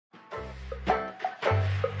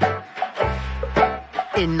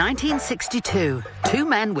In 1962, two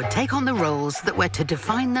men would take on the roles that were to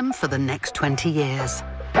define them for the next 20 years.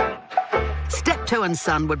 Steptoe and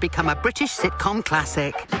Son would become a British sitcom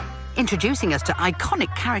classic, introducing us to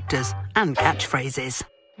iconic characters and catchphrases.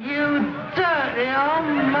 You dirty old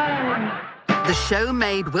man! The show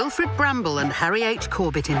made Wilfrid Brambell and Harry H.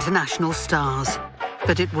 Corbett international stars.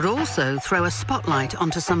 But it would also throw a spotlight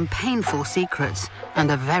onto some painful secrets and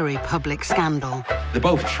a very public scandal. They're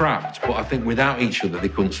both trapped, but I think without each other they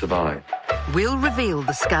couldn't survive. We'll reveal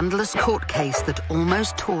the scandalous court case that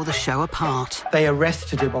almost tore the show apart. They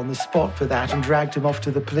arrested him on the spot for that and dragged him off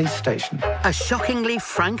to the police station. A shockingly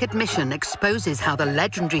frank admission exposes how the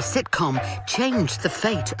legendary sitcom changed the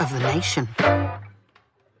fate of the nation.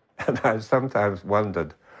 And I've sometimes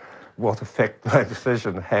wondered what effect my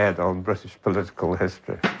decision had on British political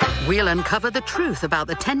history. We'll uncover the truth about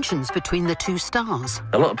the tensions between the two stars.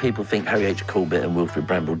 A lot of people think Harry H. Corbett and Wilfrid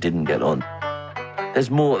Brambell didn't get on. There's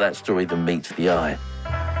more to that story than meets the eye.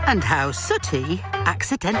 And how Sooty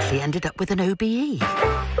accidentally ended up with an OBE.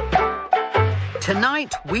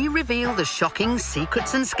 Tonight, we reveal the shocking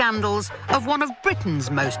secrets and scandals of one of Britain's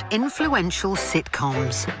most influential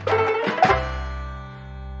sitcoms.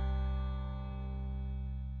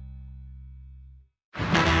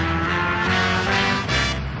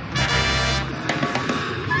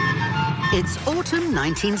 It's autumn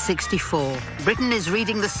 1964. Britain is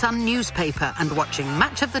reading the Sun newspaper and watching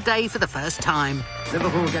Match of the Day for the first time.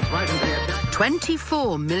 Liverpool gets right into the attack.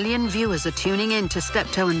 24 million viewers are tuning in to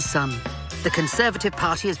Steptoe and Son. The Conservative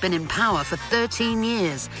Party has been in power for 13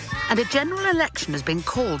 years, and a general election has been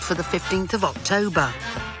called for the 15th of October.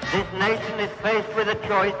 This nation is faced with a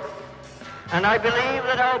choice, and I believe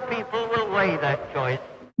that our people will weigh that choice.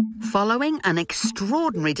 Following an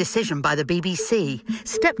extraordinary decision by the BBC,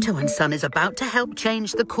 Steptoe and Son is about to help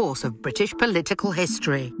change the course of British political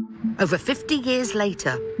history. Over 50 years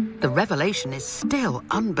later, the revelation is still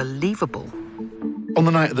unbelievable. On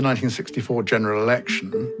the night of the 1964 general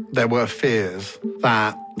election, there were fears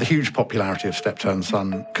that the huge popularity of Steptoe and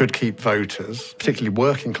Son could keep voters, particularly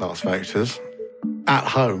working-class voters, at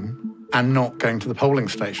home and not going to the polling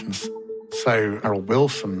stations. So Harold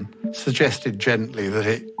Wilson suggested gently that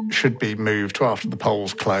it should be moved to after the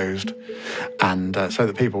polls closed, and so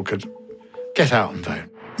that people could get out and vote.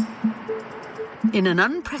 In an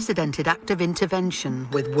unprecedented act of intervention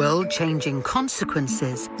with world-changing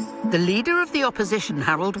consequences, the leader of the opposition,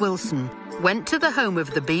 Harold Wilson, went to the home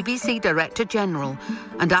of the BBC Director General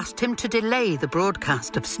and asked him to delay the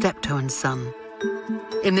broadcast of Steptoe and Son.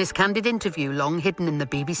 In this candid interview, long hidden in the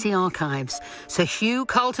BBC archives, Sir Hugh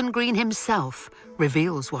Carlton-Green himself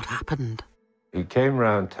reveals what happened. He came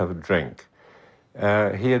round to have a drink.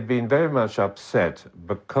 He had been very much upset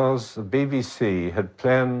because the BBC had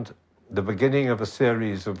planned the beginning of a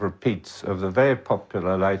series of repeats of the very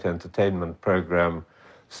popular light entertainment programme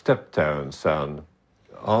Steptoe and Son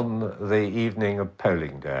on the evening of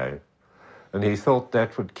polling day. And he thought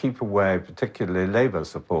that would keep away particularly Labour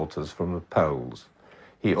supporters from the polls.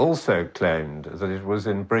 He also claimed that it was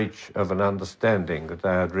in breach of an understanding that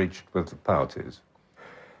I had reached with the parties.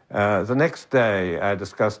 The next day, I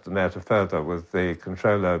discussed the matter further with the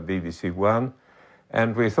controller of BBC One,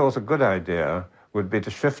 and we thought a good idea would be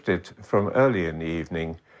to shift it from early in the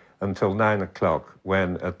evening until 9 o'clock,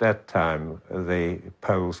 when at that time the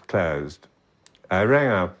polls closed. I rang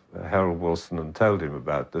up Harold Wilson and told him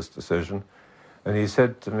about this decision, and he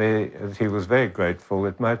said to me that he was very grateful.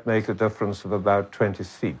 It might make a difference of about 20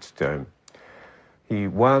 seats to him. He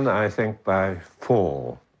won, I think, by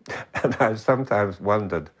 4, and I sometimes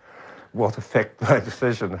wondered what effect my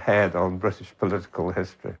decision had on British political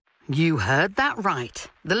history. You heard that right.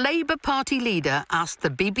 The Labour Party leader asked the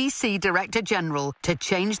BBC Director General to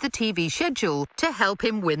change the TV schedule to help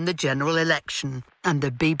him win the general election, and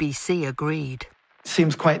the BBC agreed. It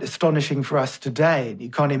seems quite astonishing for us today.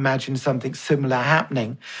 You can't imagine something similar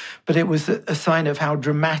happening. But it was a sign of how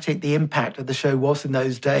dramatic the impact of the show was in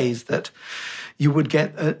those days, that you would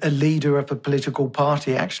get a leader of a political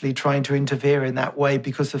party actually trying to interfere in that way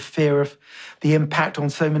because of fear of the impact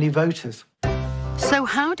on so many voters. So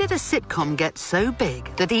how did a sitcom get so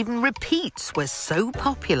big that even repeats were so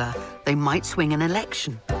popular they might swing an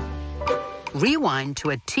election? Rewind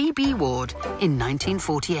to a TB ward in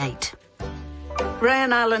 1948. Ray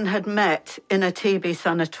and Alan had met in a TB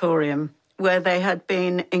sanatorium where they had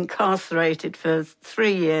been incarcerated for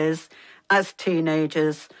 3 years as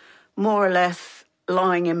teenagers, more or less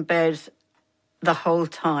lying in bed the whole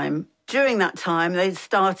time. During that time, they'd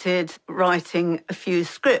started writing a few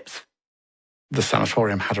scripts. The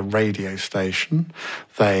sanatorium had a radio station.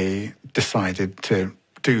 They decided to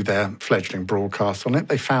do their fledgling broadcast on it,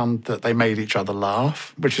 they found that they made each other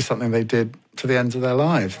laugh, which is something they did to the ends of their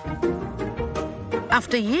lives.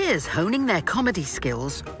 After years honing their comedy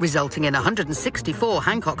skills, resulting in 164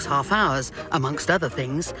 Hancock's half hours, amongst other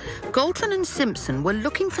things, Galton and Simpson were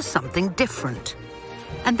looking for something different.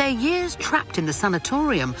 And their years trapped in the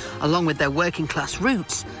sanatorium, along with their working-class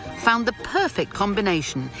roots, found the perfect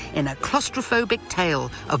combination in a claustrophobic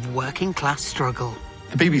tale of working-class struggle.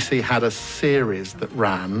 The BBC had a series that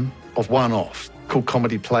ran of one-offs called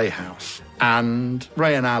Comedy Playhouse. And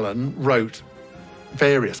Ray and Alan wrote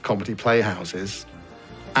various comedy playhouses,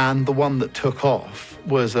 and the one that took off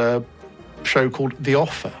was a show called The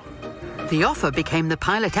Offer. The Offer became the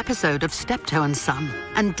pilot episode of Steptoe and Son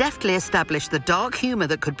and deftly established the dark humour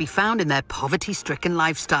that could be found in their poverty-stricken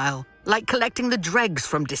lifestyle, like collecting the dregs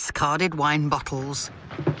from discarded wine bottles.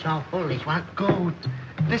 It's all full, this one. Good.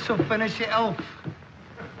 This'll finish it off.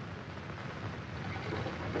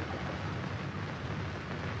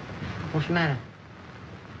 What's the matter?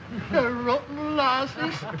 The rotten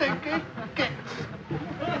lousy stinking gets.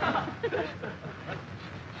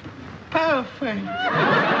 Paraffin. They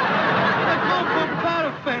can't put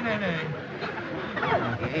paraffin in it.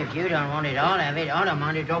 If you don't want it, I'll have it. I don't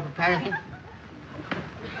mind a drop of paraffin.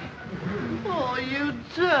 Oh, you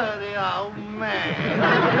dirty old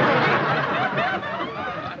man.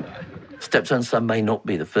 Steptoe and Son may not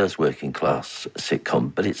be the first working-class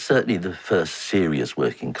sitcom, but it's certainly the first serious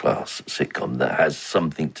working-class sitcom that has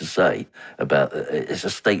something to say about it's a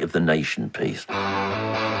state-of-the-nation piece.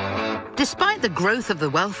 Despite the growth of the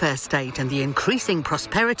welfare state and the increasing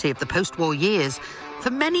prosperity of the post-war years,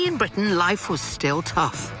 for many in Britain, life was still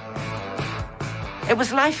tough. It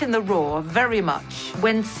was life in the raw, very much.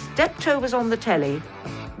 When Steptoe was on the telly,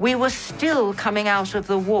 we were still coming out of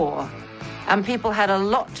the war, and people had a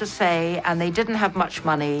lot to say, and they didn't have much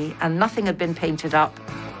money, and nothing had been painted up.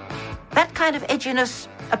 That kind of edginess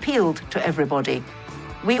appealed to everybody.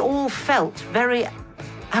 We all felt very,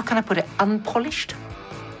 how can I put it, unpolished.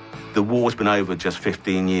 The war's been over just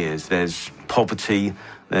 15 years. There's poverty,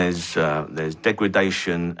 there's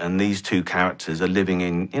degradation, and these two characters are living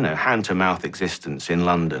in, hand-to-mouth existence in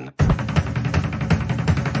London.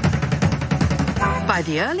 By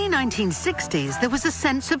the early 1960s, there was a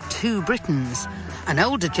sense of two Britons, an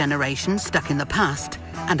older generation stuck in the past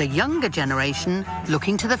and a younger generation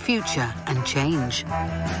looking to the future and change.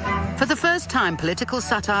 For the first time, political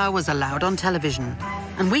satire was allowed on television,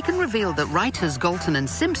 and we can reveal that writers Galton and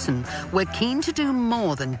Simpson were keen to do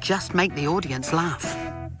more than just make the audience laugh.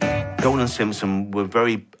 Galton and Simpson were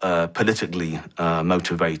very politically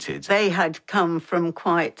motivated. They had come from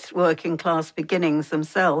quite working-class beginnings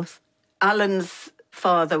themselves. Alan's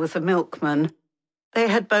father was a milkman. They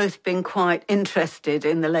had both been quite interested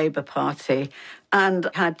in the Labour Party and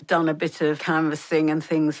had done a bit of canvassing and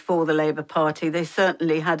things for the Labour Party. They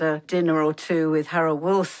certainly had a dinner or two with Harold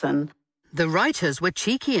Wilson. The writers were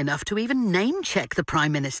cheeky enough to even name-check the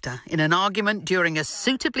Prime Minister in an argument during a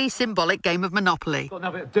suitably symbolic game of Monopoly. Got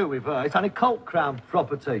nothing to do with her. It's only Colt Crown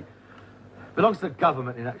property. Belongs to the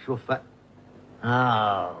government, in actual fact.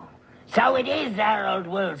 Oh. So it is Harold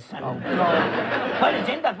Wilson. Oh, God. Well, it's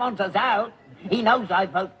him that wants us out. He knows I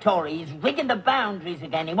vote Tory. He's rigging the boundaries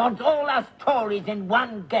again. He wants all us Tories in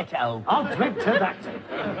one ghetto. I'll drink to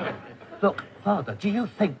that. Look, Father, do you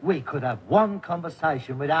think we could have one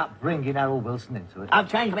conversation without bringing Harold Wilson into it?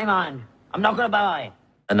 I've changed my mind. I'm not going to buy.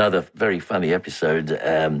 Another very funny episode,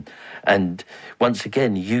 and once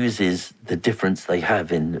again uses the difference they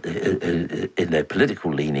have in their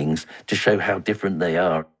political leanings to show how different they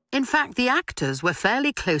are. In fact, the actors were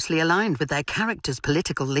fairly closely aligned with their characters'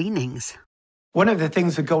 political leanings. One of the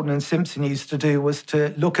things that Galton and Simpson used to do was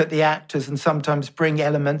to look at the actors and sometimes bring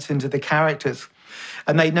elements into the characters.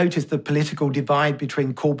 And they noticed the political divide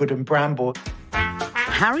between Corbett and Brambell.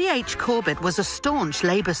 Harry H. Corbett was a staunch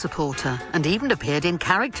Labour supporter and even appeared in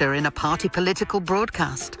character in a party political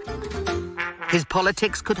broadcast. His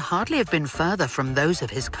politics could hardly have been further from those of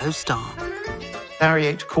his co-star. Harry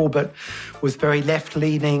H. Corbett was very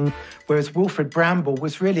left-leaning, whereas Wilfrid Brambell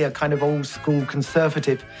was really a kind of old-school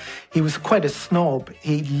conservative. He was quite a snob.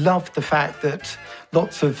 He loved the fact that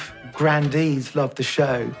lots of grandees loved the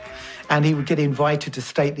show, and he would get invited to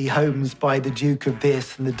stately homes by the Duke of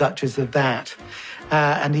this and the Duchess of that,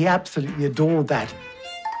 and he absolutely adored that.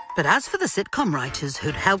 But as for the sitcom writers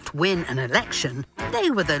who'd helped win an election,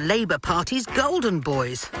 they were the Labour Party's golden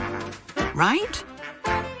boys, right?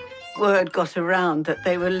 Word got around that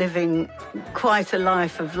they were living quite a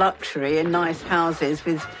life of luxury in nice houses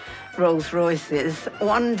with Rolls Royces.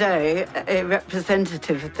 One day, a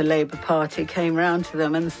representative of the Labour Party came round to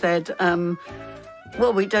them and said,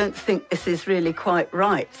 well, we don't think this is really quite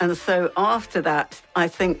right. And so after that, I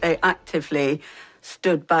think they actively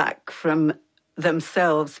stood back from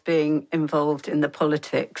themselves being involved in the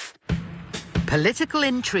politics. Political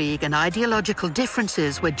intrigue and ideological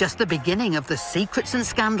differences were just the beginning of the secrets and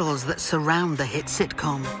scandals that surround the hit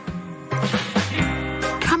sitcom.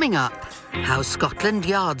 Coming up, how Scotland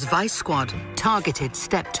Yard's Vice Squad targeted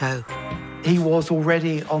Steptoe. He was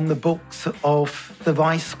already on the books of the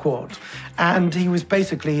Vice Squad, and he was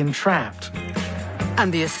basically entrapped.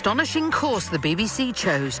 And the astonishing course the BBC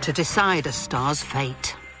chose to decide a star's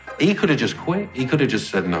fate. He could have just quit. He could have just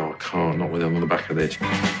said, no, I can't, not with him on the back of this.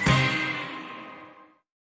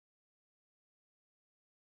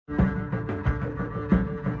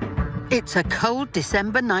 It's a cold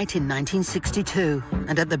December night in 1962,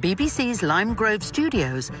 and at the BBC's Lime Grove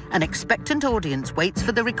studios, an expectant audience waits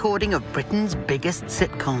for the recording of Britain's biggest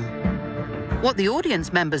sitcom. What the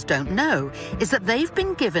audience members don't know is that they've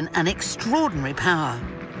been given an extraordinary power.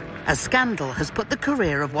 A scandal has put the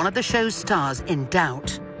career of one of the show's stars in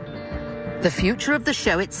doubt. The future of the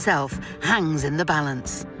show itself hangs in the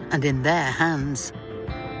balance, and in their hands.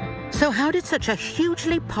 So how did such a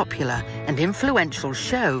hugely popular and influential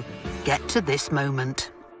show get to this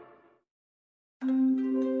moment?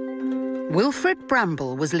 Wilfrid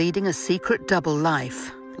Brambell was leading a secret double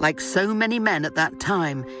life. Like so many men at that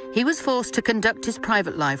time, he was forced to conduct his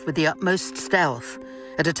private life with the utmost stealth,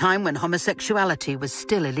 at a time when homosexuality was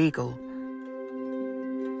still illegal.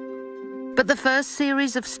 But the first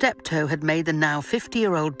series of Steptoe had made the now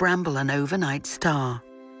 50-year-old Brambell an overnight star.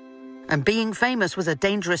 And being famous was a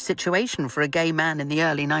dangerous situation for a gay man in the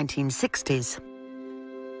early 1960s.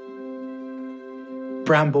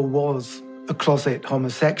 Brambell was a closet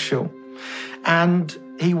homosexual, and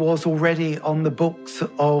he was already on the books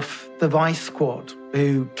of the Vice Squad,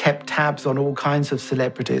 who kept tabs on all kinds of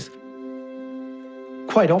celebrities.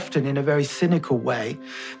 Quite often, in a very cynical way,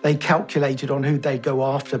 they calculated on who they'd go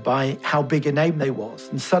after by how big a name they was.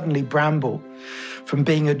 And suddenly Brambell, from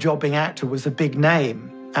being a jobbing actor, was a big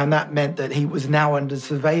name, and that meant that he was now under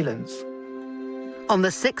surveillance. On the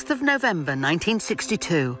 6th of November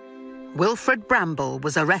 1962, Wilfrid Brambell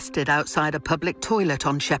was arrested outside a public toilet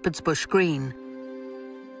on Shepherd's Bush Green.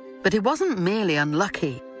 But he wasn't merely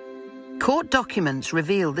unlucky. Court documents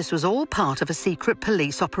reveal this was all part of a secret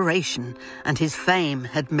police operation, and his fame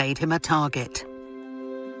had made him a target.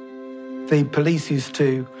 The police used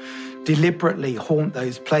to deliberately haunt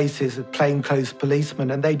those places of plainclothes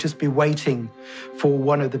policemen, and they'd just be waiting for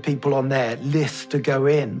one of the people on their list to go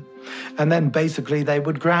in, and then basically they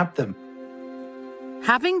would grab them.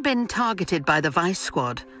 Having been targeted by the Vice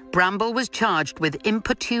Squad, Brambell was charged with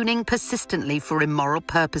importuning persistently for immoral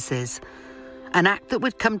purposes, an act that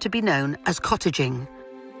would come to be known as cottaging.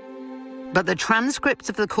 But the transcripts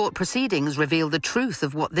of the court proceedings reveal the truth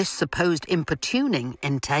of what this supposed importuning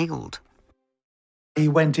entailed. He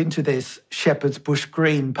went into this Shepherd's Bush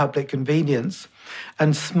Green public convenience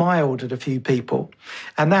and smiled at a few people.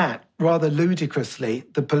 And that, rather ludicrously,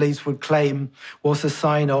 the police would claim was a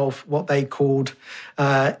sign of what they called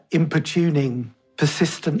importuning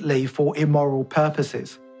persistently for immoral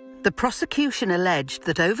purposes. The prosecution alleged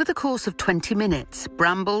that over the course of 20 minutes,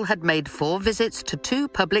 Brambell had made 4 visits to 2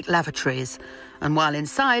 public lavatories, and while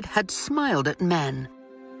inside had smiled at men.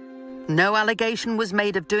 No allegation was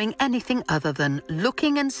made of doing anything other than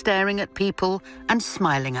looking and staring at people and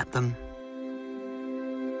smiling at them.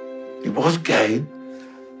 He was gay,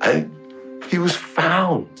 and he was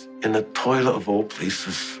found in the toilet of all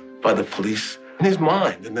places by the police. In his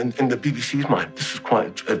mind, and then in the BBC's mind, this is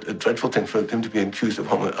quite a dreadful thing for him to be accused of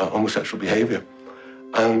homosexual behaviour.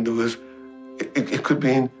 And there was, it could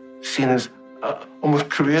be seen as almost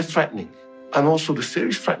career-threatening, and also the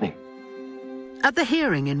serious threatening. At the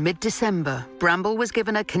hearing in mid-December, Brambell was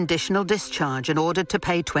given a conditional discharge and ordered to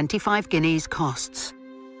pay 25 guineas costs.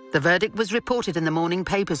 The verdict was reported in the morning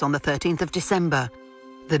papers on the 13th of December,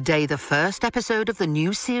 the day the first episode of the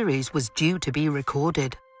new series was due to be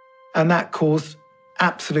recorded. And that caused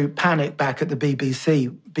absolute panic back at the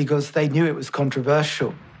BBC because they knew it was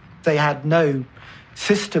controversial. They had no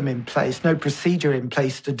system in place, no procedure in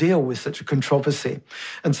place to deal with such a controversy.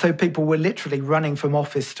 And so people were literally running from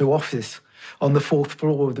office to office on the 4th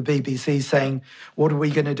floor of the BBC saying, what are we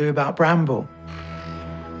going to do about Brambell?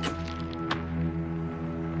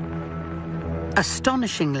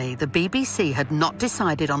 Astonishingly, the BBC had not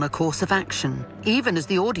decided on a course of action, even as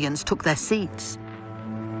the audience took their seats.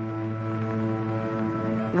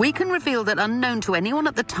 We can reveal that, unknown to anyone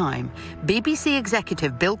at the time, BBC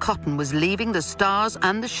executive Bill Cotton was leaving the stars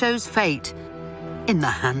and the show's fate in the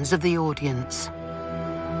hands of the audience.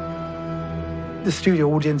 The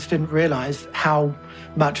studio audience didn't realise how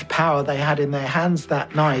much power they had in their hands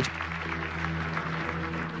that night.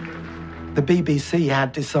 The BBC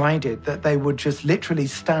had decided that they would just literally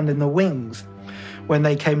stand in the wings when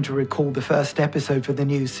they came to record the first episode for the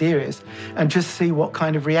new series and just see what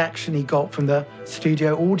kind of reaction he got from the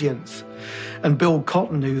studio audience. And Bill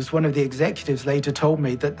Cotton, who's one of the executives, later told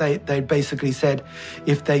me that they basically said,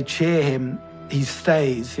 if they cheer him, he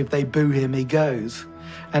stays. If they boo him, he goes.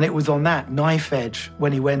 And it was on that knife edge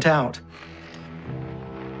when he went out.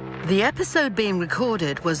 The episode being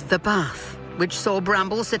recorded was The Bath, which saw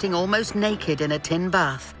Brambell sitting almost naked in a tin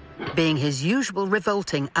bath, being his usual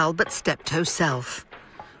revolting Albert Steptoe self.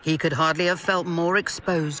 He could hardly have felt more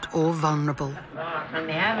exposed or vulnerable. And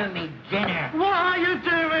they're having me dinner. What are you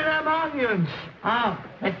doing with them onions? Oh,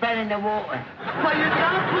 they fell in the water. Well, you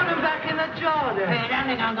don't put them back in the jar then. You don't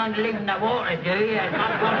think I'm going to leave them in the water, do you? I'm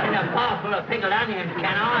not washing a pot full of pickled onions, can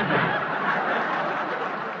I?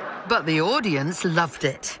 But the audience loved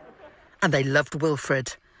it. And they loved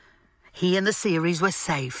Wilfrid. He and the series were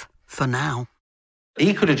safe, for now.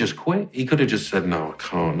 He could have just quit. He could have just said, no, I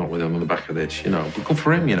can't, not with him on the back of this, you know. But good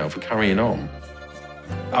for him, you know, for carrying on.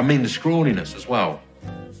 I mean, the scrawniness as well.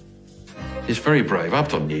 He's very brave. I've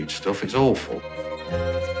done nude stuff. It's awful.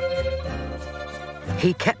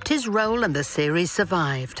 He kept his role and the series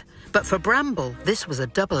survived. But for Brambell, this was a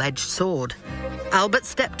double-edged sword. Albert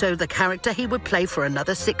Steptoe, the character he would play for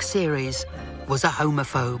another 6 series, was a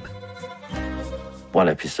homophobe. One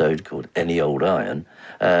episode called Any Old Iron,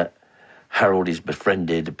 Harold is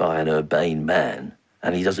befriended by an urbane man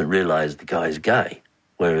and he doesn't realise the guy's gay,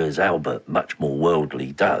 whereas Albert, much more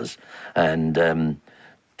worldly, does, and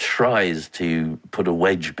tries to put a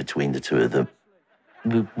wedge between the two of them.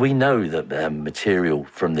 We know that material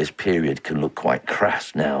from this period can look quite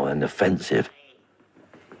crass now and offensive.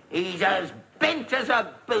 He's as bent as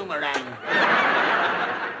a boomerang.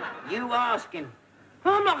 You ask him.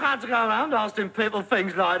 I'm not going to go around asking people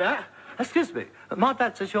things like that. Excuse me, my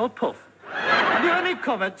dad's a short puff. Have you any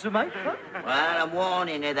comment to make? Huh? Well, I'm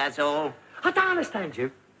warning you, that's all. I don't understand you.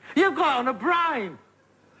 You've got on a brain.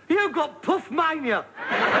 You've got puff mania.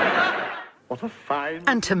 What a fine...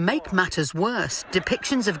 And to make matters worse,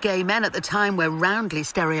 depictions of gay men at the time were roundly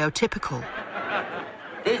stereotypical.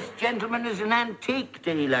 This gentleman is an antique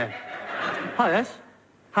dealer. Oh, yes?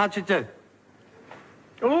 How'd you do?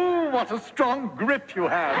 Oh, what a strong grip you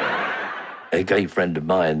have. A gay friend of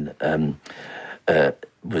mine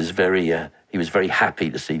was very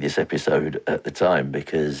happy to see this episode at the time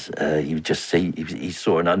because he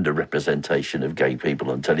saw an underrepresentation of gay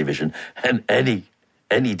people on television, and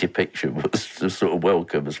any depiction was sort of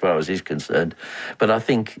welcome as far as he's concerned. But I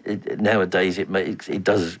think nowadays it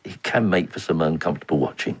can make for some uncomfortable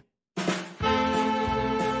watching.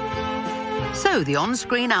 So the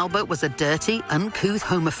on-screen Albert was a dirty, uncouth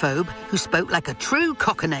homophobe who spoke like a true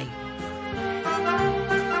cockney.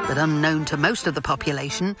 But unknown to most of the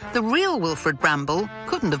population, the real Wilfrid Brambell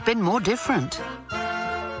couldn't have been more different.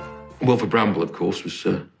 Wilfrid Brambell, of course, was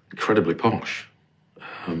incredibly posh.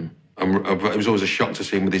 It was always a shock to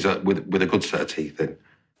see him with a good set of teeth in.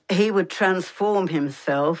 He would transform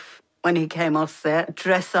himself when he came off set,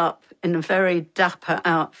 dress up in a very dapper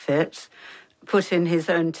outfit, put in his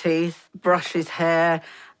own teeth, brush his hair,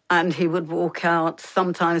 and he would walk out,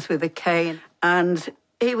 sometimes with a cane, and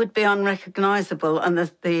he would be unrecognisable, and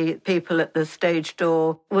the people at the stage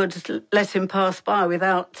door would let him pass by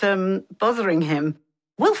without bothering him.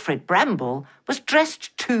 Wilfrid Brambell was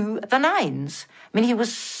dressed to the nines. I mean, he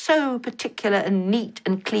was so particular and neat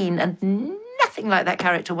and clean and nothing like that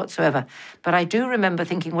character whatsoever. But I do remember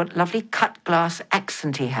thinking what lovely cut-glass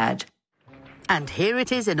accent he had. And here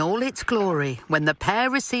it is in all its glory when the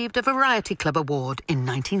pair received a Variety Club Award in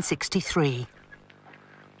 1963.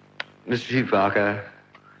 Mr. Chief Parker,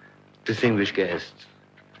 distinguished guests,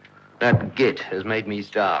 that git has made me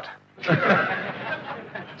start.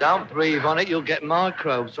 Don't breathe on it, you'll get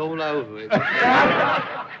microbes all over it.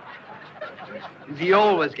 He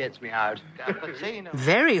always gets me out.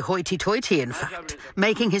 Very hoity-toity, in fact,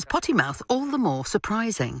 making his potty mouth all the more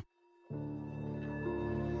surprising.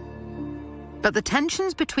 But the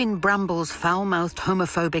tensions between Brambell's foul-mouthed,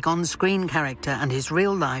 homophobic on-screen character and his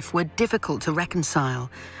real life were difficult to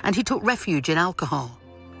reconcile, and he took refuge in alcohol.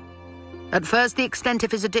 At first, the extent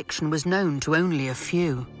of his addiction was known to only a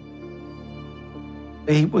few.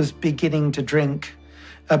 He was beginning to drink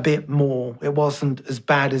a bit more. It wasn't as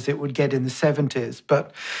bad as it would get in the 70s,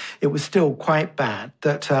 but it was still quite bad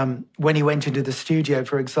that when he went into the studio,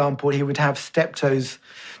 for example, he would have Steptoe's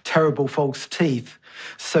terrible false teeth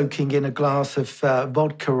soaking in a glass of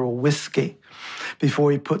vodka or whiskey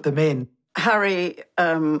before he put them in. Harry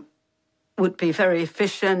would be very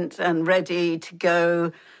efficient and ready to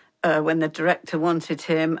go when the director wanted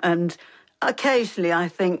him. And occasionally, I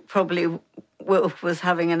think probably Wilf was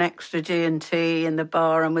having an extra G&T in the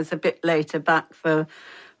bar and was a bit later back for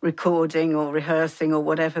recording or rehearsing or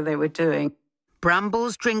whatever they were doing.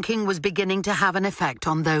 Brambell's drinking was beginning to have an effect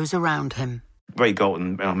on those around him. Ray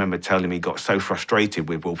Galton, I remember telling me, got so frustrated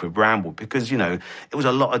with Wilfrid Brambell because, you know, it was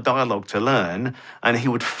a lot of dialogue to learn and he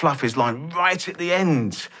would fluff his line right at the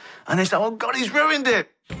end. And they said, oh, God, he's ruined it.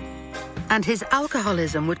 And his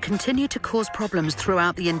alcoholism would continue to cause problems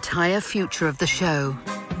throughout the entire future of the show.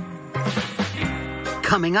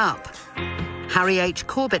 Coming up, Harry H.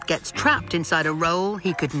 Corbett gets trapped inside a role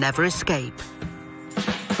he could never escape.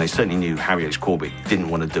 They certainly knew Harry H. Corbett didn't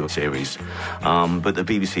want to do a series, but the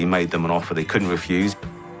BBC made them an offer they couldn't refuse.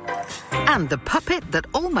 And the puppet that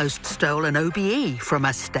almost stole an OBE from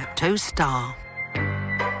a Steptoe star.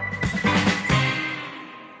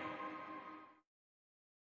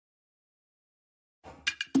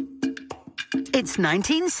 It's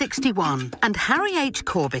 1961, and Harry H.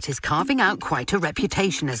 Corbett is carving out quite a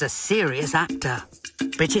reputation as a serious actor.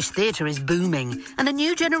 British theatre is booming, and a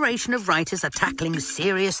new generation of writers are tackling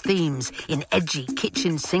serious themes in edgy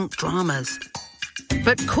kitchen sink dramas.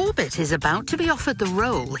 But Corbett is about to be offered the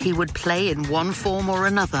role he would play in one form or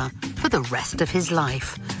another for the rest of his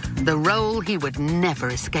life. The role he would never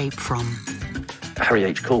escape from. Harry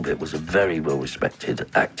H. Corbett was a very well-respected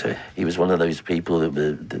actor. He was one of those people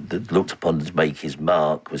that looked upon to make his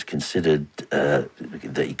mark, was considered that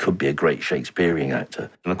he could be a great Shakespearean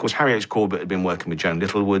actor. And, of course, Harry H. Corbett had been working with Joan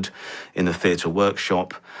Littlewood in the theatre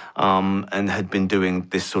workshop and had been doing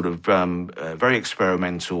this sort of very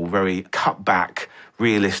experimental, very cut-back,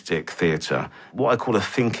 realistic theatre. What I call a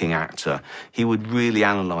thinking actor. He would really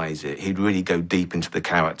analyse it. He'd really go deep into the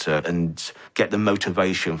character and get the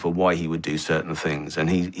motivation for why he would do certain things. And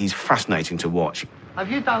he's fascinating to watch.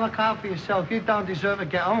 Have you done look out for yourself? You don't deserve to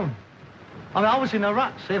get on. I mean, I was in a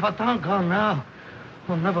rut. See, if I don't go now,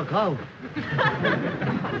 I'll never go.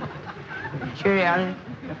 Cheerio.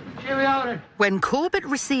 Cheerio. When Corbett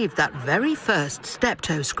received that very first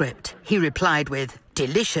Steptoe script, he replied with,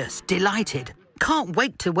 "Delicious, delighted. Can't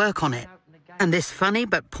wait to work on it." And this funny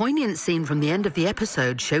but poignant scene from the end of the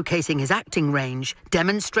episode showcasing his acting range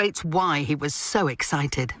demonstrates why he was so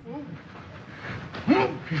excited.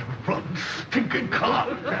 Rotten, stinking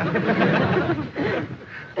colour.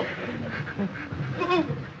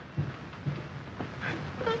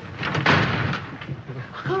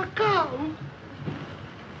 I gotta go.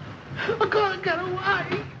 I gotta get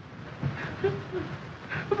away.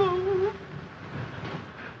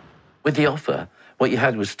 With the offer, what you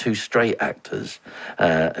had was two straight actors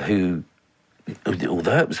who,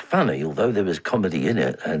 although it was funny, although there was comedy in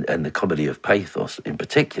it, and the comedy of pathos in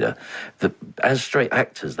particular, as straight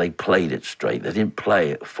actors, they played it straight. They didn't play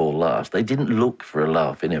it for laughs. They didn't look for a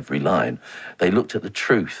laugh in every line. They looked at the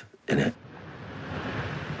truth in it.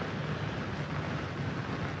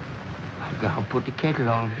 I'll go and put the kettle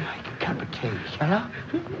on, make a cup of tea, shall I?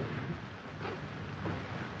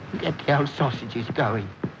 Get the old sausages going.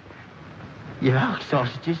 You like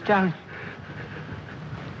sausages, don't you?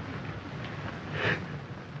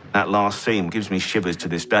 That last scene gives me shivers to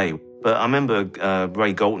this day. But I remember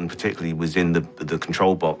Ray Galton particularly was in the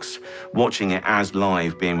control box, watching it as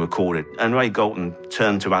live being recorded. And Ray Galton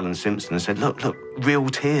turned to Alan Simpson and said, look, real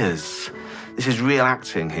tears. This is real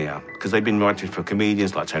acting here. Because they've been writing for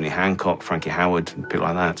comedians like Tony Hancock, Frankie Howard, and people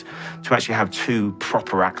like that. To actually have two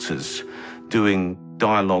proper actors doing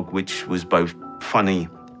dialogue which was both funny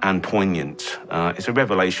and poignant. It's a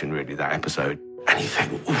revelation, really, that episode. And you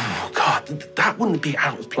think, oh, God, that wouldn't be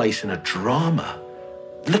out of place in a drama.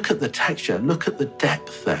 Look at the texture, look at the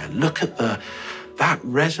depth there, look at that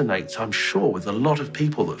resonates, I'm sure, with a lot of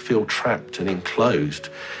people that feel trapped and enclosed.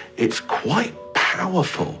 It's quite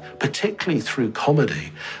powerful, particularly through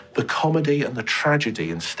comedy. The comedy and the tragedy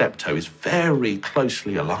in Steptoe is very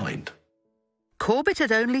closely aligned. Corbett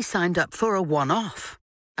had only signed up for a one-off.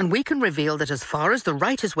 And we can reveal that as far as the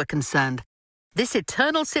writers were concerned, this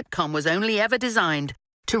eternal sitcom was only ever designed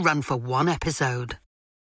to run for one episode.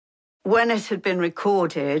 When it had been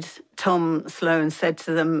recorded, Tom Sloan said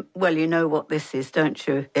to them, well, you know what this is, don't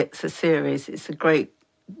you? It's a series. It's a great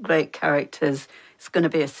characters. It's going to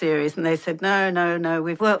be a series. And they said, no.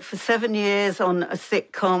 We've worked for 7 years on a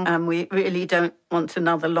sitcom and we really don't want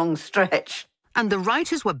another long stretch. And the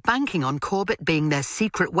writers were banking on Corbett being their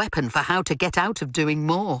secret weapon for how to get out of doing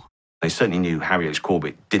more. They certainly knew Harry H.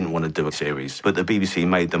 Corbett didn't want to do a series, but the BBC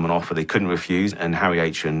made them an offer they couldn't refuse, and Harry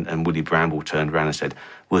H. and Willie Brambell turned around and said,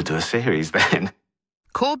 we'll do a series then.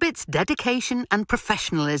 Corbett's dedication and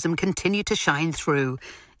professionalism continue to shine through,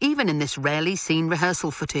 even in this rarely seen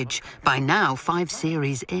rehearsal footage, by now 5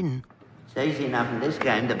 series in. It's easy enough in this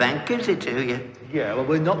game. The bank gives it to you. Yeah, well,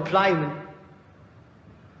 we're not playing.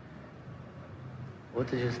 What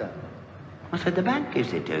did you say? I said the bank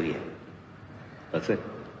gives it to you. That's it.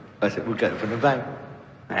 We'll get it from the bank.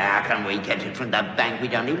 How can we get it from the bank? We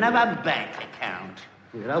don't even have a bank account.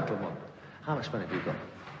 We can open one. How much money have you got?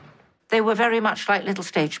 They were very much like little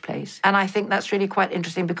stage plays. And I think that's really quite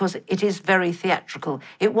interesting because it is very theatrical.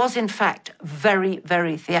 It was, in fact, very,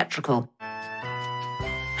 very theatrical.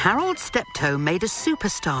 Harold Steptoe made a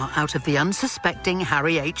superstar out of the unsuspecting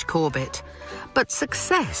Harry H. Corbett. But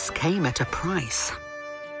success came at a price.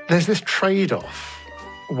 There's this trade-off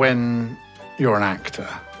when you're an actor.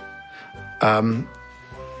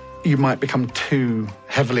 You might become too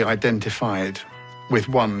heavily identified with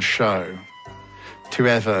one show to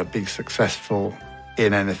ever be successful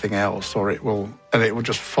in anything else, or it will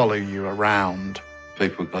just follow you around.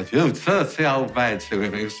 People go, you 30 old bed to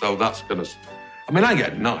him, so that's gonna... I mean, I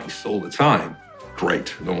get nice all the time,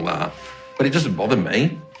 great and all that, but it doesn't bother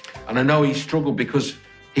me. And I know he struggled because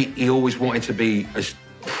he always wanted to be a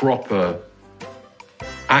proper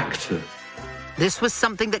actor. This was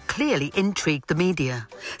something that clearly intrigued the media,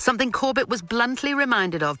 something Corbett was bluntly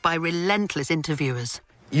reminded of by relentless interviewers.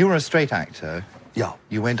 You were a straight actor. Yeah.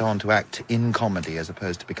 You went on to act in comedy as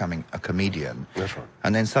opposed to becoming a comedian. That's right.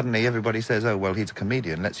 And then suddenly everybody says, oh, well, he's a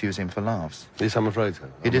comedian, let's use him for laughs. Yes, I'm afraid so.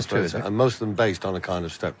 It is true, isn't it? And most of them based on a kind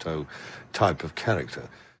of Steptoe type of character.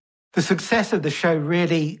 The success of the show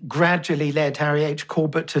really gradually led Harry H.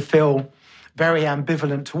 Corbett to feel very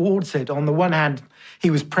ambivalent towards it. On the one hand, he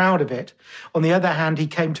was proud of it. On the other hand, he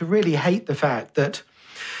came to really hate the fact that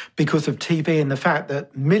because of TV and the fact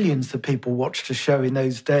that millions of people watched the show in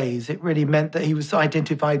those days, it really meant that he was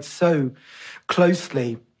identified so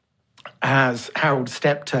closely as Harold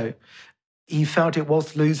Steptoe. He felt it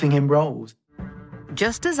was losing him roles.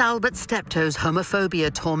 Just as Albert Steptoe's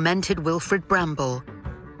homophobia tormented Wilfrid Brambell,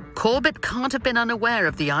 Corbett can't have been unaware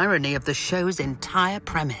of the irony of the show's entire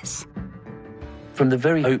premise. From the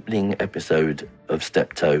very opening episode of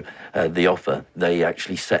Steptoe, The Offer, they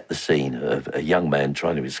actually set the scene of a young man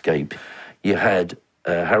trying to escape. You had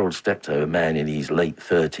Harold Steptoe, a man in his late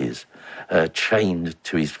 30s, chained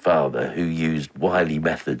to his father, who used wily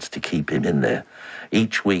methods to keep him in there.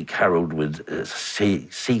 Each week, Harold would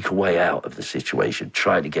seek a way out of the situation,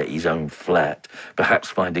 try to get his own flat, perhaps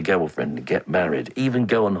find a girlfriend and get married, even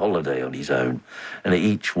go on holiday on his own. And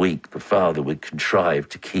each week, the father would contrive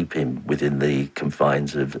to keep him within the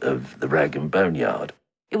confines of the rag and bone yard.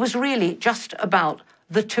 It was really just about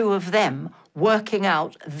the two of them working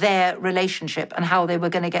out their relationship and how they were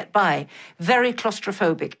going to get by. Very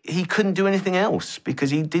claustrophobic. He couldn't do anything else because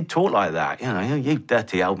he did talk like that. You know, you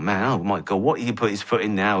dirty old man. Oh, my God, what you put his foot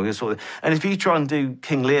in now? And if you try and do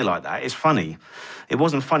King Lear like that, it's funny. It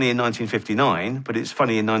wasn't funny in 1959, but it's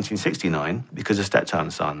funny in 1969 because of Steptoe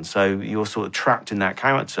and Son. So you're sort of trapped in that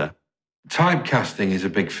character. Typecasting is a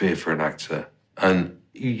big fear for an actor, and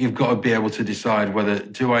you've got to be able to decide whether,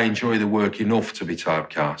 do I enjoy the work enough to be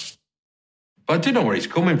typecast? But I do know where he's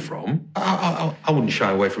coming from. I wouldn't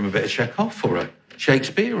shy away from a bit of Chekhov or a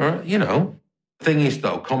Shakespeare, or, you know. The thing is,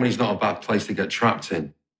 though, comedy's not a bad place to get trapped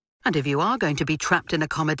in. And if you are going to be trapped in a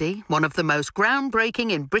comedy, one of the most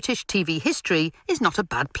groundbreaking in British TV history is not a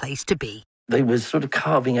bad place to be. They were sort of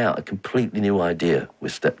carving out a completely new idea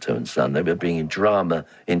with Steptoe and Son. They were bringing drama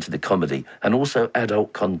into the comedy and also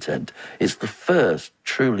adult content. It's the first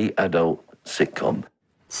truly adult sitcom.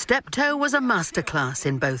 Steptoe was a masterclass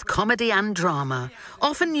in both comedy and drama,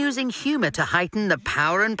 often using humour to heighten the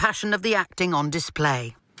power and passion of the acting on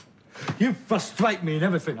display. You frustrate me in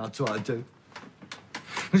everything I try to do.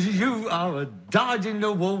 You are a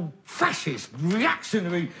dyed-in-the-wool, fascist,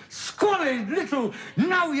 reactionary, squalid little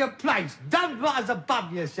know-your-place, don't rise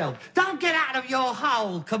above yourself, don't get out of your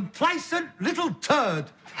hole, complacent little turd.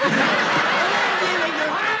 You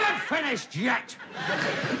haven't finished yet.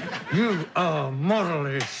 You are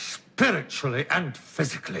morally, spiritually and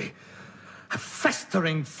physically a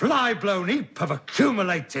festering, fly-blown heap of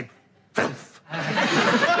accumulated filth.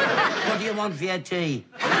 What do you want for your tea?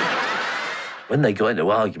 When they got into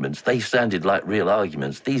arguments, they sounded like real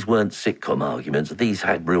arguments. These weren't sitcom arguments. These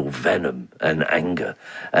had real venom and anger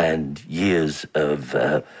and years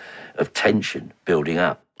of tension building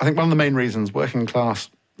up. I think one of the main reasons working class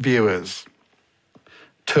viewers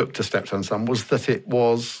took to Steptoe and Son was that it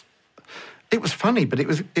was funny, but it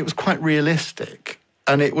was quite realistic,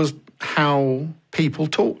 and it was how people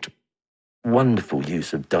talked. Wonderful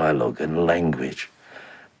use of dialogue and language.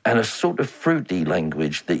 and a sort of fruity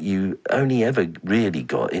language that you only ever really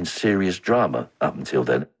got in serious drama up until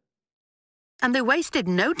then. And they wasted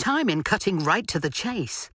no time in cutting right to the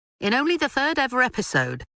chase. In only the third ever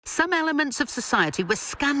episode, some elements of society were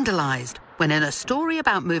scandalised when in a story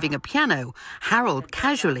about moving a piano, Harold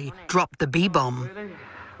casually dropped the B-bomb.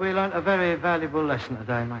 We learnt a very valuable lesson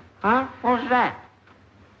today, mate. Huh? What's that?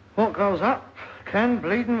 What goes up can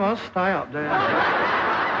bleeding well stay up there.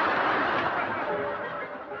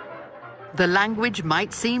 The language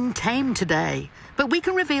might seem tame today, but we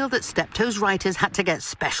can reveal that Steptoe's writers had to get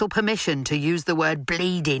special permission to use the word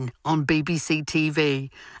bleeding on BBC TV,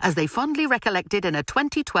 as they fondly recollected in a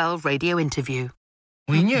 2012 radio interview.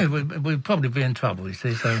 We knew we'd probably be in trouble, you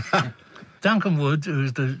see, so... Duncan Wood, who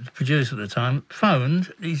was the producer at the time,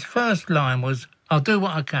 phoned. His first line was, "I'll do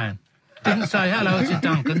what I can." Didn't say, "Hello, this is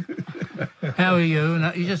Duncan. How are you?"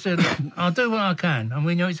 And he just said, "I'll do what I can." And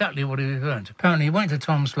we knew exactly what he was referring to. Apparently, he went to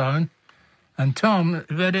Tom Sloan, and Tom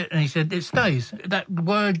read it, and he said, "It stays. That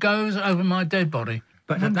word goes over my dead body."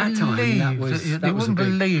 But at that time, they wouldn't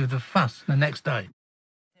believe the fuss the next day.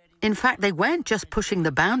 In fact, they weren't just pushing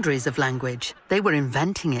the boundaries of language, they were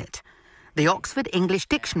inventing it. The Oxford English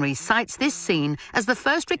Dictionary cites this scene as the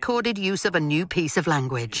first recorded use of a new piece of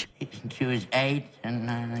language. She was 8 and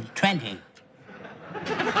 20.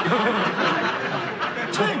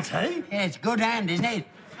 20? Yeah, it's good hand, isn't it?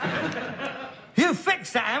 You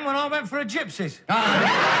fixed that hand when I went for a gypsies.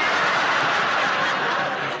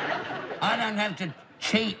 I don't have to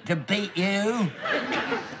cheat to beat you.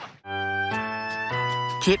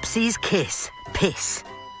 Gypsy's kiss, piss.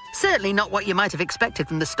 Certainly not what you might have expected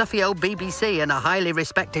from the stuffy old BBC and a highly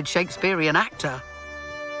respected Shakespearean actor.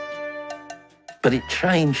 But it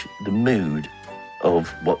changed the mood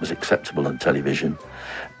of what was acceptable on television,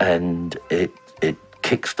 and it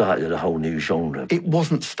kick-started a whole new genre. It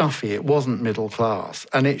wasn't stuffy, it wasn't middle class,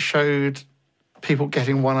 and it showed people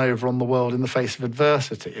getting one over on the world in the face of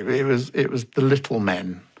adversity. It was the little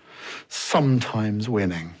men sometimes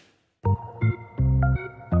winning.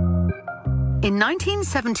 In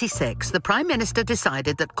 1976, the Prime Minister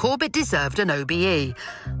decided that Corbett deserved an OBE,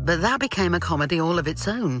 but that became a comedy all of its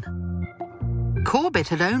own. Corbett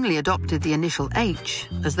had only adopted the initial H,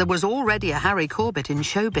 as there was already a Harry Corbett in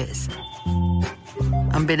showbiz.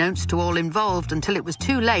 Unbeknownst to all involved until it was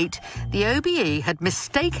too late, the OBE had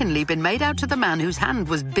mistakenly been made out to the man whose hand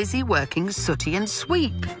was busy working sooty and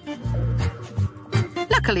sweep.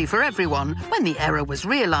 Luckily for everyone, when the error was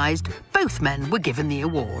realised, both men were given the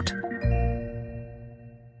award.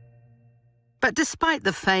 But despite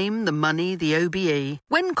the fame, the money, the OBE,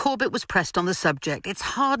 when Corbett was pressed on the subject, it's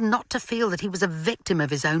hard not to feel that he was a victim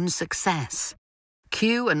of his own success.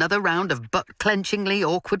 Cue another round of butt-clenchingly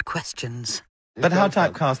awkward questions. But how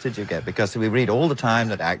typecast did you get? Because we read all the time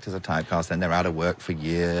that actors are typecast and they're out of work for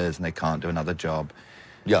years and they can't do another job.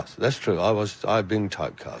 Yes, that's true. I've been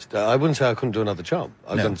typecast. I wouldn't say I couldn't do another job.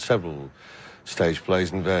 I've done several stage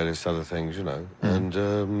plays and various other things, you know.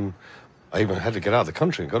 And I even had to get out of the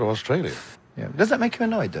country and go to Australia. Yeah. Does that make you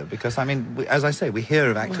annoyed, though? Because, I mean, as I say, we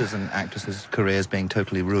hear of actors and actresses' careers being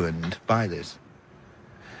totally ruined by this.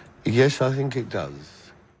 Yes, I think it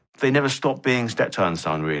does. They never stopped being Steptoe and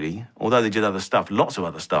Son, really. Although they did other stuff, lots of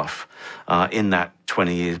other stuff, in that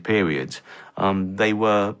 20-year period. They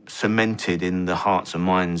were cemented in the hearts and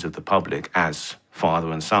minds of the public as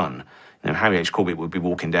father and son. You know, Harry H. Corbett would be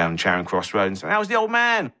walking down Charing Cross Road and saying, "That was the old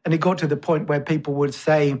man." And it got to the point where people would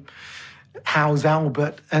say, "How's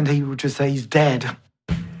Albert?" And he would just say, "He's dead."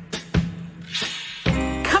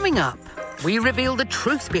 Coming up, we reveal the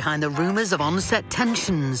truth behind the rumours of on-set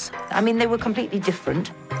tensions. I mean, they were completely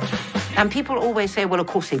different. And people always say, well, of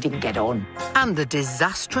course they didn't get on. And the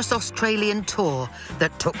disastrous Australian tour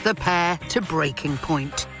that took the pair to breaking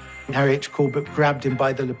point. Harry H. Corbett grabbed him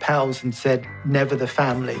by the lapels and said, "Never the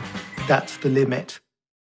family. That's the limit."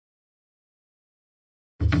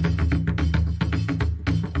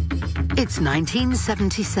 It's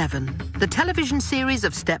 1977. The television series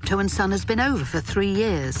of Steptoe and Son has been over for 3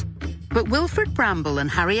 years. But Wilfrid Brambell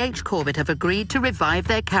and Harry H. Corbett have agreed to revive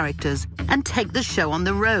their characters and take the show on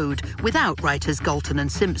the road without writers Galton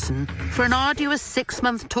and Simpson for an arduous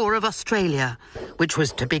 6-month tour of Australia, which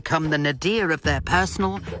was to become the nadir of their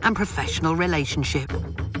personal and professional relationship.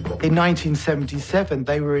 In 1977,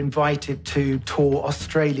 they were invited to tour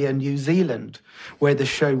Australia and New Zealand, where the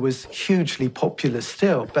show was hugely popular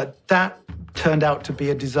still, but that turned out to be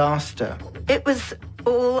a disaster. It was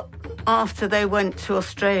all after they went to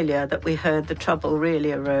Australia that we heard the trouble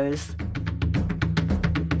really arose.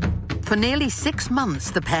 For nearly 6 months,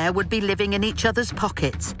 the pair would be living in each other's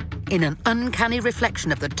pockets, in an uncanny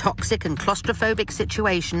reflection of the toxic and claustrophobic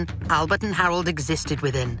situation Albert and Harold existed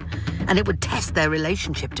within, and it would test their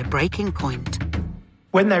relationship to breaking point.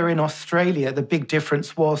 When they were in Australia, the big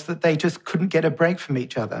difference was that they just couldn't get a break from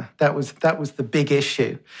each other. That was the big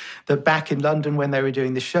issue. That back in London, when they were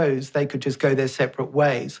doing the shows, they could just go their separate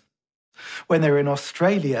ways. When they were in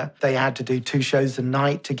Australia, they had to do 2 shows a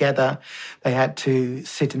night together. They had to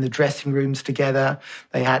sit in the dressing rooms together.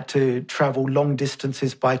 They had to travel long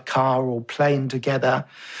distances by car or plane together.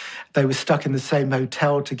 They were stuck in the same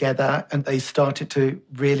hotel together, and they started to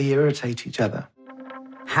really irritate each other.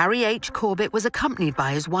 Harry H. Corbett was accompanied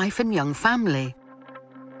by his wife and young family.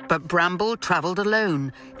 But Brambell travelled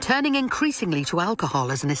alone, turning increasingly to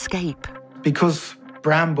alcohol as an escape. Because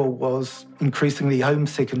Brambell was increasingly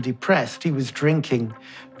homesick and depressed, he was drinking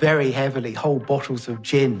very heavily, whole bottles of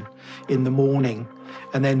gin in the morning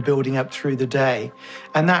and then building up through the day.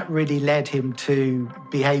 And that really led him to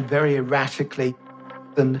behave very erratically.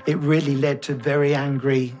 And it really led to very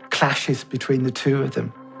angry clashes between the two of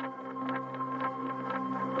them.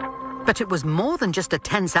 But it was more than just a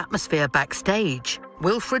tense atmosphere backstage.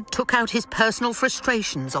 Wilfrid took out his personal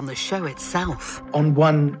frustrations on the show itself. On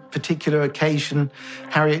one particular occasion,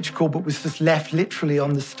 Harry H. Corbett was just left literally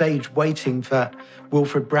on the stage waiting for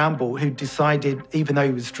Wilfrid Brambell, who decided, even though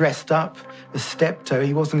he was dressed up as Steptoe,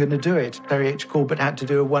 he wasn't going to do it. Harry H. Corbett had to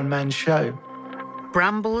do a one-man show.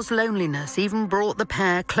 Brambell's loneliness even brought the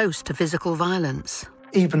pair close to physical violence.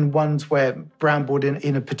 Even ones where Brambell,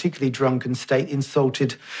 in a particularly drunken state,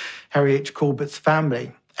 insulted Harry H. Corbett's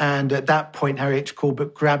family. And at that point, Harry H.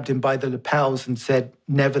 Corbett grabbed him by the lapels and said,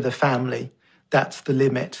 "Never the family. That's the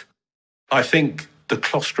limit." I think the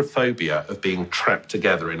claustrophobia of being trapped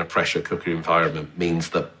together in a pressure cooker environment means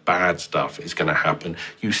that bad stuff is going to happen.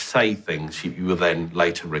 You say things you will then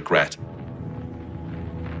later regret.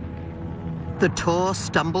 The tour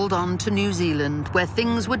stumbled on to New Zealand, where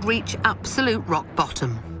things would reach absolute rock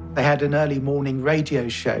bottom. They had an early morning radio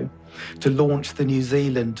show to launch the New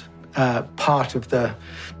Zealand part of the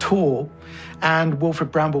tour, and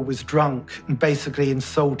Wilfrid Brambell was drunk and basically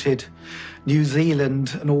insulted New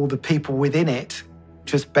Zealand and all the people within it.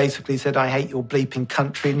 Just basically said, "I hate your bleeping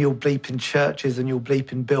country and your bleeping churches and your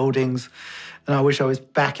bleeping buildings, and I wish I was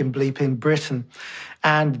back in bleeping Britain."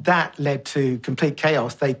 And that led to complete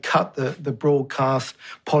chaos. They cut the broadcast.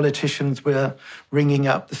 Politicians were ringing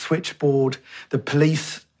up the switchboard. The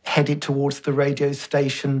police headed towards the radio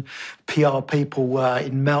station. PR people were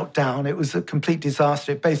in meltdown. It was a complete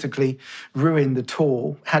disaster. It basically ruined the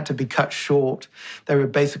tour, had to be cut short. They were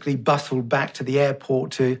basically bustled back to the airport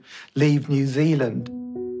to leave New Zealand.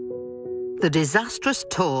 The disastrous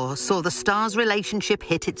tour saw the stars' relationship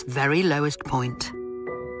hit its very lowest point.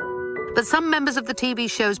 But some members of the TV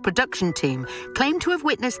show's production team claim to have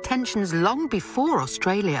witnessed tensions long before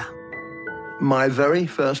Australia. My very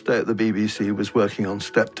first day at the BBC was working on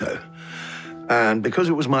Steptoe. And because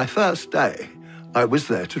it was my first day, I was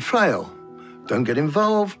there to trail. Don't get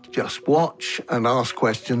involved, just watch and ask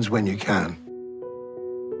questions when you can.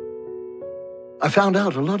 I found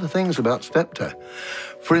out a lot of things about Steptoe.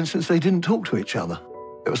 For instance, they didn't talk to each other.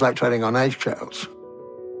 It was like treading on eggshells.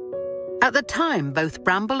 At the time, both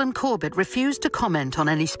Brambell and Corbett refused to comment on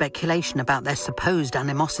any speculation about their supposed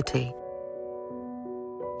animosity.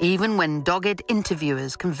 Even when dogged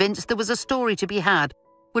interviewers, convinced there was a story to be had,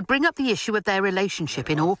 would bring up the issue of their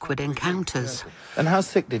relationship in awkward encounters. And how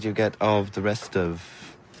sick did you get of the rest of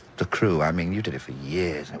the crew? I mean, you did it for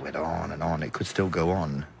years, and it went on and on. It could still go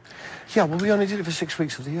on. Yeah, well, we only did it for 6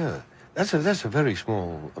 weeks of the year. That's a very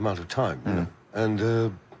small amount of time, you know?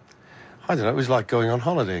 And I don't know, it was like going on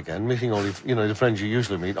holiday again, meeting all the friends you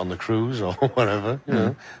usually meet on the cruise or whatever, you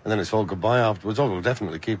know, and then it's all goodbye afterwards. Oh, we'll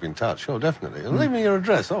definitely keep in touch. Oh, definitely. Leave me your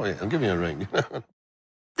address. Oh, yeah, and give me a ring.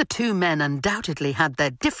 The two men undoubtedly had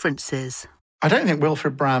their differences. I don't think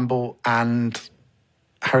Wilfrid Brambell and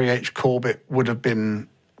Harry H. Corbett would have been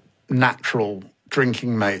natural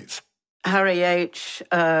drinking mates. Harry H.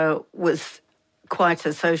 Was quite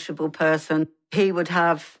a sociable person. He would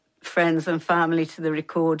have friends and family to the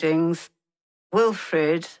recordings.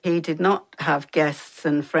 Wilfrid, he did not have guests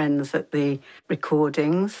and friends at the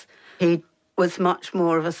recordings. He was much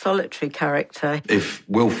more of a solitary character. If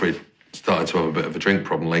Wilfrid started to have a bit of a drink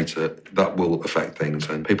problem later, that will affect things,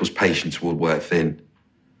 and people's patience will wear thin,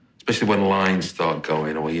 especially when lines start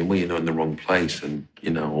going, or you're in the wrong place, and,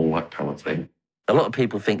 all that kind of thing. A lot of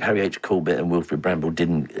people think Harry H. Corbett and Wilfrid Brambell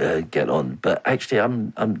didn't get on, but actually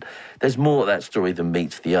there's more of that story than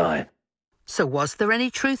meets the eye. So was there any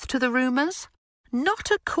truth to the rumours?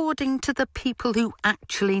 Not according to the people who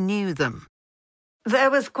actually knew them.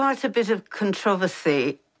 There was quite a bit of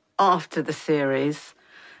controversy after the series,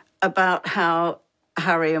 about how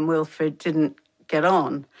Harry and Wilfrid didn't get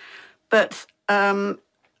on. But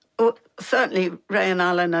certainly Ray and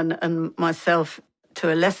Alan and myself,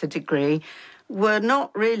 to a lesser degree, were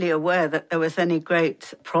not really aware that there was any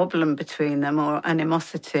great problem between them or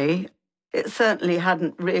animosity. It certainly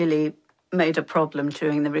hadn't really made a problem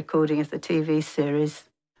during the recording of the TV series.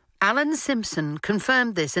 Alan Simpson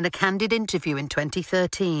confirmed this in a candid interview in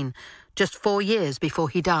 2013, just 4 years before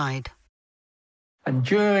he died. And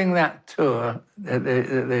during that tour,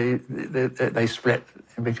 they split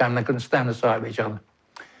and they couldn't stand the sight of each other.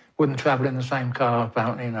 Wouldn't travel in the same car,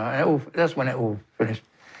 apparently, you know. That's when it all finished.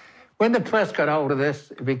 When the press got hold of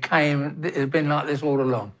this, it had been like this all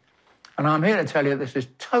along. And I'm here to tell you this is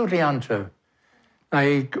totally untrue.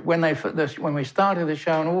 When we started the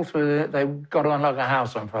show and all through it, they got on like a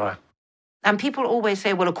house on fire. And people always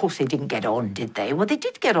say, well, of course they didn't get on, did they? Well, they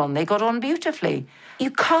did get on. They got on beautifully. You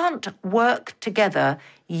can't work together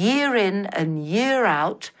year in and year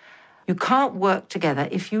out. You can't work together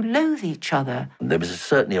if you loathe each other. There was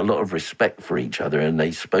certainly a lot of respect for each other, and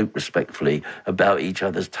they spoke respectfully about each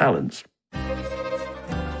other's talents.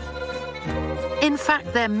 In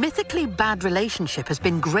fact, their mythically bad relationship has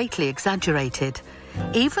been greatly exaggerated.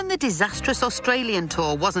 Even the disastrous Australian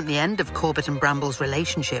tour wasn't the end of Corbett and Brambell's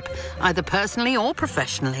relationship, either personally or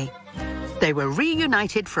professionally. They were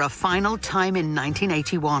reunited for a final time in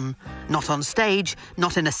 1981. Not on stage,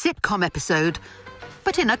 not in a sitcom episode,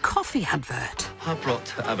 but in a coffee advert. I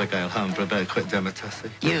brought Abigail home for a very quick dinner, Tessie.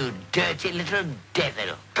 You dirty little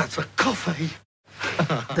devil. That's a coffee.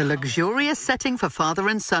 The luxurious setting for father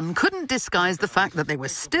and son couldn't disguise the fact that they were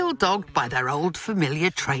still dogged by their old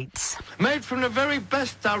familiar traits. Made from the very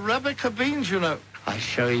best Arabica beans, you know. I'll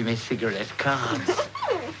show you my cigarette cards.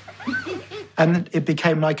 And it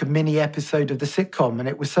became like a mini episode of the sitcom, and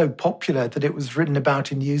it was so popular that it was written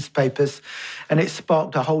about in newspapers, and it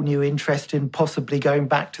sparked a whole new interest in possibly going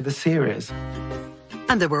back to the series.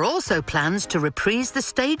 And there were also plans to reprise the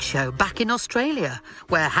stage show back in Australia,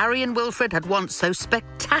 where Harry and Wilfrid had once so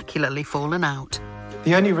spectacularly fallen out.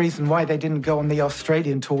 The only reason why they didn't go on the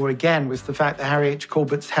Australian tour again was the fact that Harry H.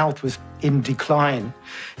 Corbett's health was in decline.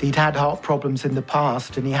 He'd had heart problems in the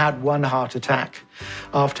past, and he had one heart attack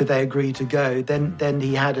after they agreed to go. Then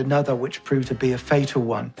he had another, which proved to be a fatal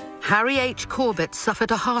one. Harry H. Corbett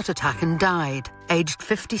suffered a heart attack and died, aged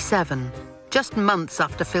 57, just months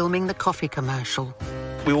after filming the coffee commercial.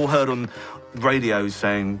 We all heard on radio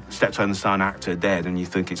saying Steptoe and Son actor dead, and you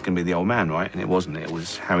think it's going to be the old man, right? And it wasn't. It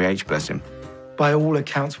was Harry H., bless him. By all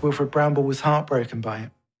accounts, Wilfrid Brambell was heartbroken by it.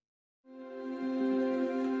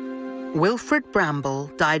 Wilfrid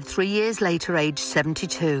Brambell died 3 years later, aged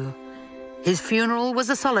 72. His funeral was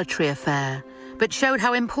a solitary affair, but showed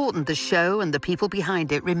how important the show and the people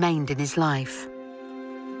behind it remained in his life.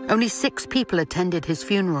 Only 6 people attended his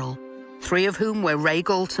funeral, 3 of whom were Ray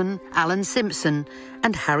Galton, Alan Simpson,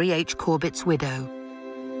 and Harry H. Corbett's widow.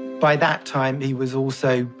 By that time, he was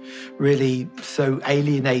also really so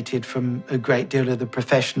alienated from a great deal of the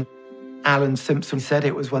profession. Alan Simpson said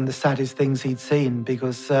it was one of the saddest things he'd seen,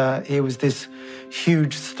 because he was this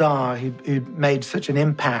huge star who'd made such an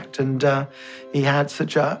impact, and he had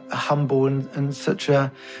such a humble and such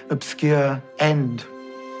a obscure end.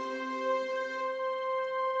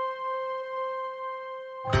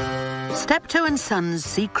 Steptoe and Son's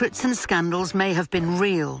secrets and scandals may have been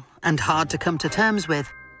real and hard to come to terms with,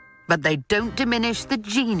 but they don't diminish the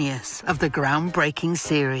genius of the groundbreaking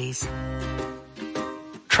series.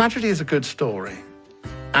 Tragedy is a good story,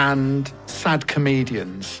 and sad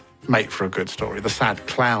comedians make for a good story, the sad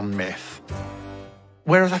clown myth.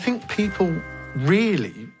 Whereas I think people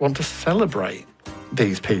really want to celebrate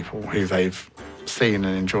these people who they've seen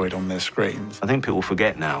and enjoyed on their screens. I think people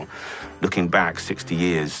forget now, looking back 60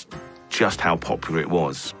 years, just how popular it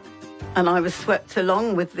was. And I was swept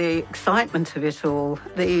along with the excitement of it all,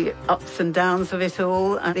 the ups and downs of it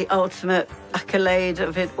all, and the ultimate accolade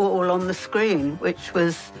of it all on the screen, which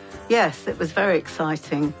was, yes, it was very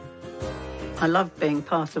exciting. I loved being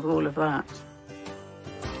part of all of that.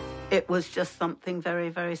 It was just something very,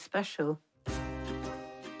 very special.